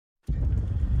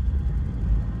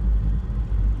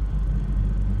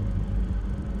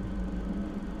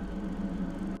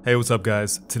Hey, what's up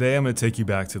guys? Today I'm going to take you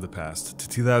back to the past, to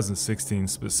 2016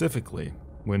 specifically,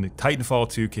 when Titanfall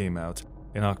 2 came out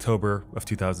in October of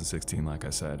 2016, like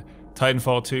I said.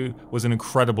 Titanfall 2 was an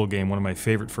incredible game, one of my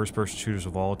favorite first-person shooters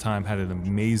of all time, had an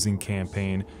amazing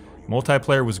campaign.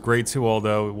 Multiplayer was great too,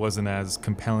 although it wasn't as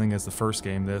compelling as the first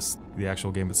game. The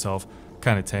actual game itself,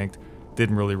 kind of tanked,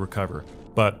 didn't really recover.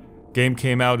 But game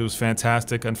came out, it was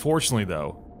fantastic. Unfortunately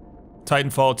though,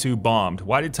 Titanfall 2 bombed.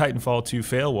 Why did Titanfall 2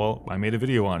 fail? Well, I made a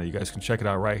video on it. You guys can check it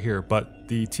out right here. But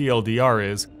the TLDR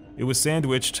is, it was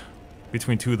sandwiched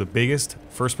between two of the biggest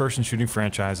first-person shooting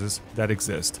franchises that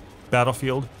exist,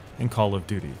 Battlefield and Call of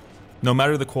Duty. No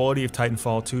matter the quality of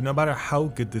Titanfall 2, no matter how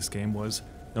good this game was,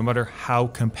 no matter how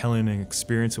compelling an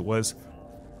experience it was,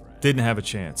 didn't have a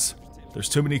chance. There's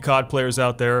too many COD players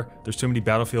out there, there's too many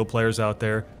Battlefield players out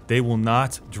there. They will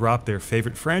not drop their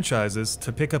favorite franchises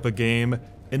to pick up a game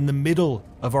in the middle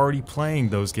of already playing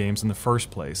those games in the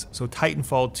first place. So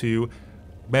Titanfall 2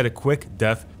 met a quick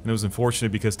death, and it was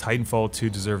unfortunate because Titanfall 2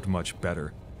 deserved much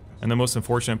better. And the most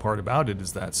unfortunate part about it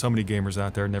is that so many gamers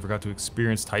out there never got to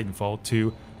experience Titanfall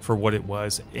 2 for what it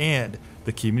was, and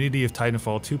the community of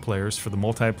Titanfall 2 players for the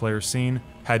multiplayer scene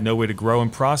had no way to grow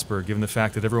and prosper given the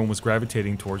fact that everyone was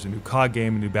gravitating towards a new COD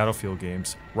game and new Battlefield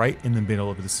games right in the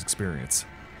middle of this experience.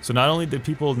 So not only did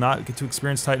people not get to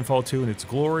experience Titanfall 2 in its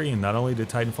glory, and not only did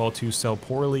Titanfall 2 sell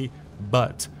poorly,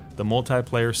 but the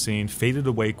multiplayer scene faded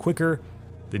away quicker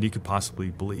than you could possibly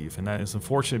believe. And that is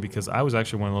unfortunate because I was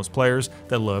actually one of those players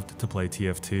that loved to play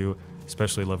TF2,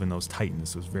 especially loving those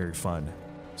Titans. It was very fun.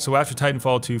 So after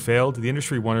Titanfall 2 failed, the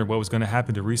industry wondered what was going to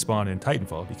happen to Respawn in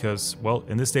Titanfall because, well,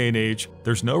 in this day and age,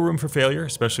 there's no room for failure,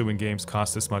 especially when games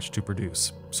cost this much to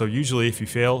produce. So usually if you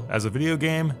fail as a video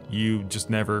game, you just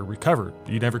never recover.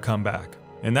 You never come back.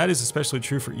 And that is especially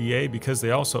true for EA because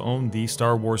they also own the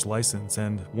Star Wars license,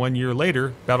 and 1 year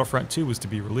later, Battlefront 2 was to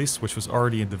be released, which was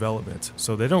already in development.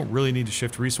 So they don't really need to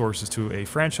shift resources to a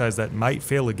franchise that might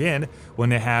fail again when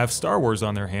they have Star Wars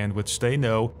on their hand, which they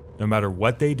know, no matter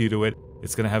what they do to it,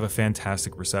 it's going to have a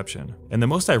fantastic reception. And the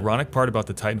most ironic part about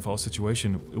the Titanfall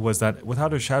situation was that,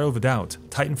 without a shadow of a doubt,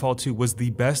 Titanfall 2 was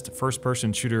the best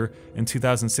first-person shooter in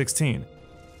 2016.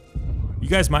 You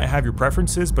guys might have your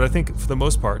preferences, but I think for the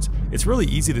most part, it's really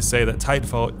easy to say that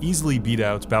Titanfall easily beat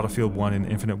out Battlefield 1 and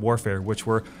Infinite Warfare, which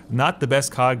were not the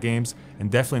best COD games and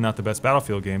definitely not the best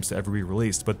Battlefield games to ever be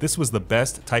released, but this was the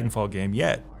best Titanfall game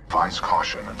yet. Advise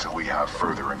caution until we have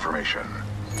further information.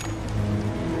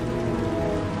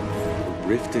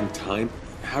 Rift in time?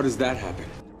 How does that happen?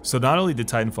 So not only did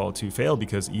Titanfall 2 fail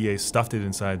because EA stuffed it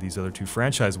inside these other two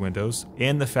franchise windows,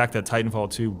 and the fact that Titanfall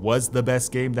 2 was the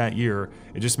best game that year,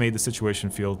 it just made the situation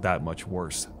feel that much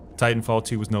worse. Titanfall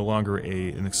 2 was no longer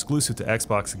an exclusive to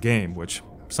Xbox game, which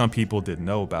some people didn't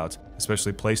know about,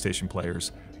 especially PlayStation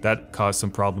players. That caused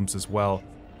some problems as well.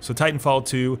 So Titanfall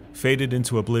 2 faded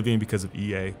into oblivion because of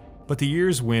EA, but the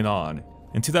years went on.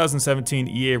 In 2017,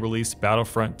 EA released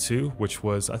Battlefront 2, which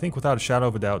was, I think without a shadow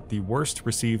of a doubt, the worst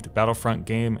received Battlefront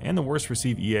game and the worst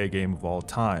received EA game of all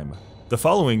time. The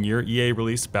following year, EA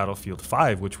released Battlefield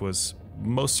 5, which was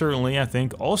most certainly, I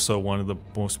think, also one of the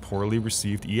most poorly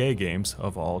received EA games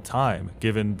of all time,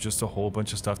 given just a whole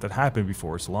bunch of stuff that happened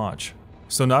before its launch.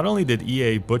 So not only did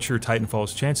EA butcher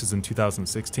Titanfall's chances in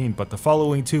 2016, but the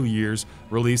following 2 years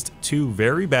released two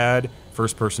very bad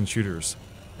first-person shooters.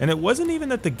 And it wasn't even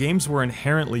that the games were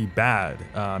inherently bad.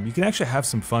 You can actually have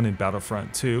some fun in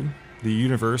Battlefront 2. The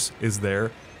universe is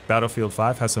there. Battlefield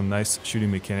 5 has some nice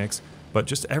shooting mechanics, but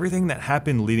just everything that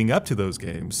happened leading up to those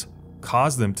games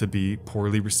caused them to be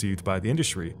poorly received by the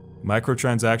industry.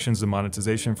 Microtransactions and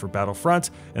monetization for Battlefront,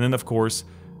 and then of course,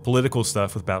 political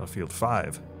stuff with Battlefield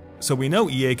 5. So we know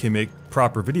EA can make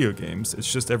proper video games,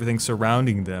 it's just everything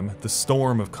surrounding them, the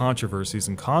storm of controversies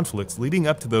and conflicts leading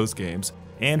up to those games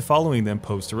and following them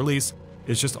post-release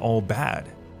is just all bad.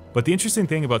 But the interesting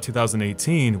thing about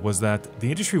 2018 was that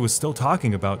the industry was still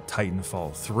talking about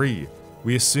Titanfall 3.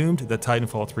 We assumed that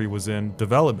Titanfall 3 was in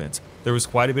development. There was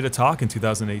quite a bit of talk in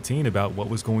 2018 about what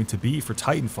was going to be for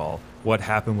Titanfall, what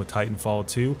happened with Titanfall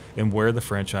 2, and where the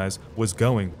franchise was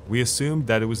going. We assumed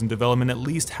that it was in development at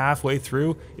least halfway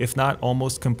through, if not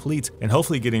almost complete, and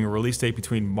hopefully getting a release date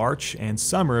between March and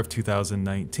summer of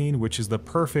 2019, which is the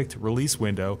perfect release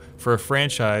window for a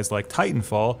franchise like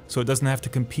Titanfall, so it doesn't have to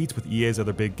compete with EA's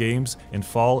other big games in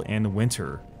fall and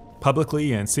winter.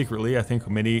 Publicly and secretly, I think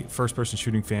many first-person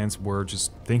shooting fans were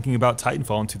just thinking about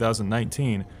Titanfall in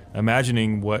 2019,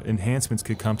 imagining what enhancements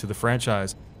could come to the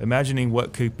franchise, imagining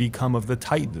what could become of the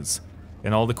Titans,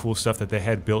 and all the cool stuff that they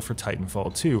had built for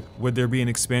Titanfall 2. Would there be an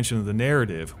expansion of the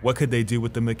narrative? What could they do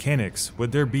with the mechanics?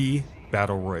 Would there be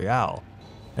Battle Royale?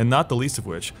 And not the least of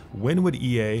which, when would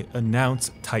EA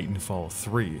announce Titanfall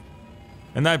 3?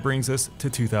 And that brings us to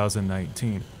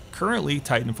 2019. Currently,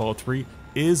 Titanfall 3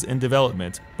 is in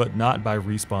development, but not by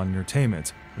Respawn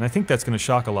Entertainment, and I think that's going to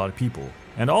shock a lot of people.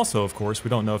 And also, of course, we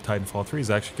don't know if Titanfall 3 is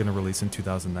actually going to release in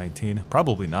 2019.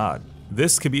 Probably not.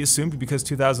 This could be assumed because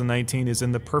 2019 is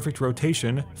in the perfect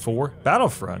rotation for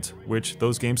Battlefront, which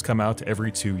those games come out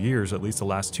every 2 years, at least the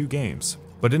last 2 games.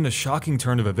 But in a shocking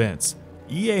turn of events,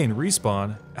 EA and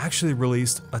Respawn actually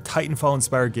released a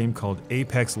Titanfall-inspired game called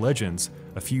Apex Legends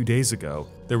a few days ago.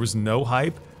 There was no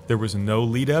hype, there was no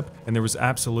lead up, and there was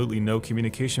absolutely no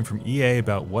communication from EA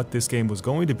about what this game was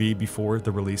going to be before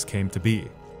the release came to be.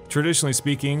 Traditionally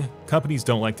speaking, companies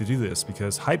don't like to do this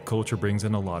because hype culture brings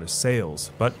in a lot of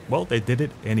sales, but well, they did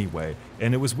it anyway.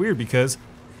 And it was weird because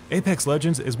Apex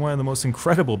Legends is one of the most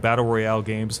incredible battle royale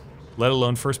games, let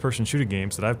alone first-person shooting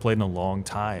games that I've played in a long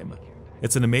time.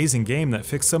 It's an amazing game that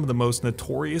fixed some of the most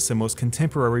notorious and most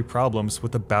contemporary problems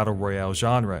with the battle royale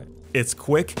genre. It's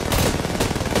quick,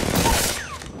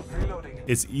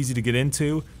 it's easy to get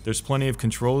into, there's plenty of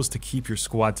controls to keep your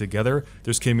squad together,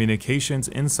 there's communications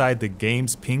inside the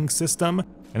game's ping system,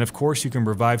 and of course you can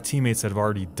revive teammates that have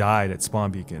already died at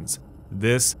spawn beacons.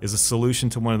 This is a solution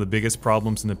to one of the biggest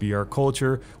problems in the BR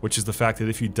culture, which is the fact that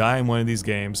if you die in one of these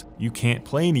games, you can't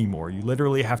play anymore. You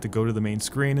literally have to go to the main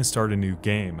screen and start a new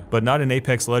game. But not in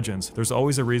Apex Legends. There's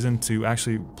always a reason to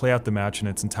actually play out the match in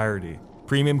its entirety.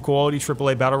 Premium quality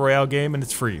AAA Battle Royale game, and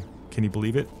it's free. Can you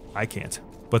believe it? I can't.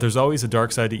 But there's always a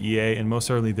dark side to EA, and most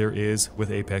certainly there is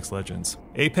with Apex Legends.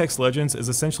 Apex Legends is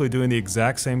essentially doing the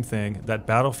exact same thing that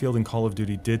Battlefield and Call of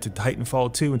Duty did to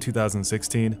Titanfall 2 in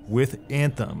 2016 with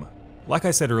Anthem. Like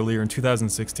I said earlier, in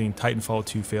 2016, Titanfall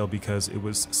 2 failed because it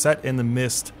was set in the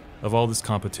midst of all this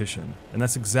competition. And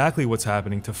that's exactly what's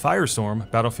happening to Firestorm,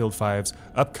 Battlefield 5's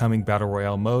upcoming Battle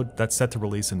Royale mode that's set to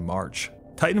release in March.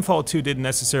 Titanfall 2 didn't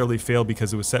necessarily fail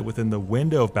because it was set within the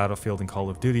window of Battlefield and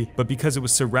Call of Duty, but because it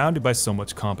was surrounded by so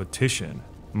much competition.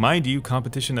 Mind you,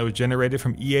 competition that was generated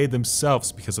from EA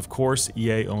themselves, because of course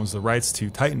EA owns the rights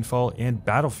to Titanfall and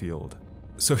Battlefield.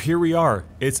 So here we are,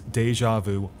 it's deja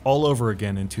vu all over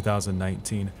again in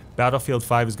 2019. Battlefield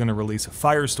 5 is going to release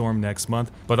Firestorm next month,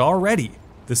 but already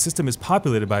the system is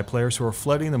populated by players who are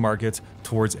flooding the market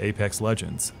towards Apex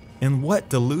Legends. In what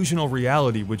delusional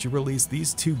reality would you release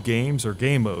these two games or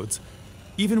game modes,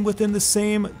 even within the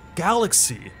same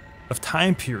galaxy of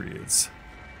time periods?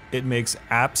 It makes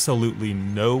absolutely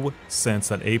no sense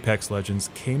that Apex Legends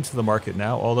came to the market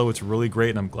now, although it's really great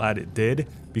and I'm glad it did,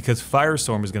 because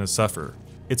Firestorm is going to suffer.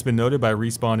 It's been noted by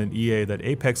Respawn and EA that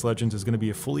Apex Legends is going to be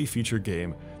a fully featured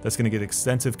game that's going to get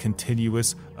extensive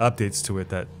continuous updates to it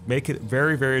that make it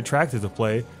very, very attractive to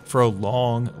play for a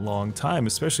long time,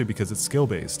 especially because it's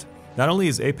skill-based. Not only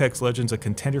is Apex Legends a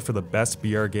contender for the best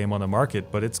BR game on the market,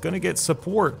 but it's going to get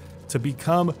support to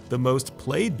become the most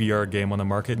played BR game on the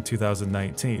market in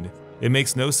 2019. It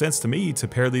makes no sense to me to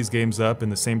pair these games up in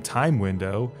the same time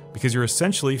window because you're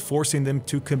essentially forcing them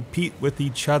to compete with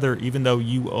each other even though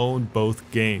you own both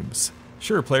games.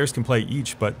 Sure, players can play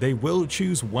each, but they will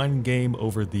choose one game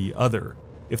over the other.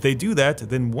 If they do that,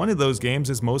 then one of those games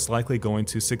is most likely going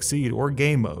to succeed, or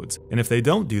game modes. And if they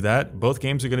don't do that, both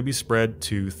games are going to be spread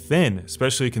too thin,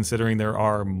 especially considering there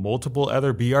are multiple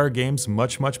other BR games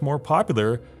much more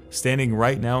popular standing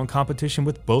right now in competition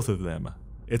with both of them.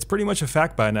 It's pretty much a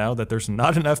fact by now that there's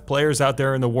not enough players out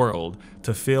there in the world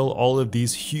to fill all of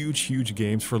these huge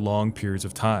games for long periods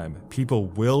of time. People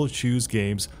will choose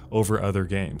games over other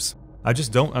games. I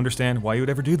just don't understand why you would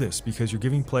ever do this, because you're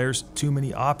giving players too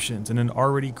many options in an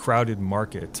already crowded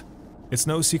market. It's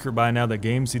no secret by now that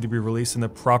games need to be released in the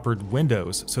proper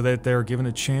windows so that they're given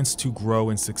a chance to grow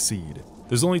and succeed.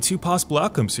 There's only two possible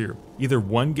outcomes here. Either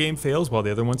one game fails while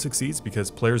the other one succeeds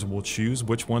because players will choose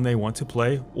which one they want to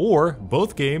play, or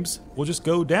both games will just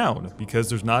go down because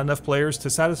there's not enough players to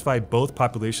satisfy both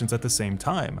populations at the same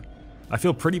time. I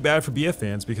feel pretty bad for BF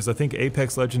fans because I think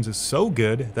Apex Legends is so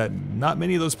good that not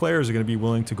many of those players are going to be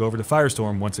willing to go over to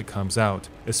Firestorm once it comes out,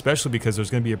 especially because there's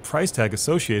going to be a price tag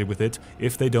associated with it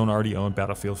if they don't already own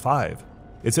Battlefield 5.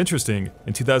 It's interesting,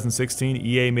 in 2016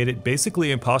 EA made it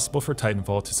basically impossible for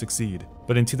Titanfall to succeed,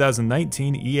 but in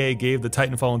 2019 EA gave the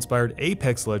Titanfall-inspired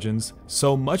Apex Legends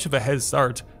so much of a head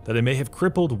start that it may have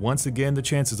crippled once again the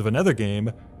chances of another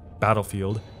game,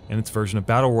 Battlefield, and its version of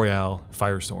Battle Royale,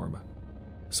 Firestorm.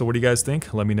 So what do you guys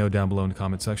think? Let me know down below in the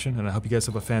comment section, and I hope you guys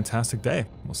have a fantastic day.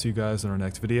 We'll see you guys in our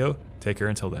next video. Take care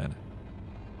until then.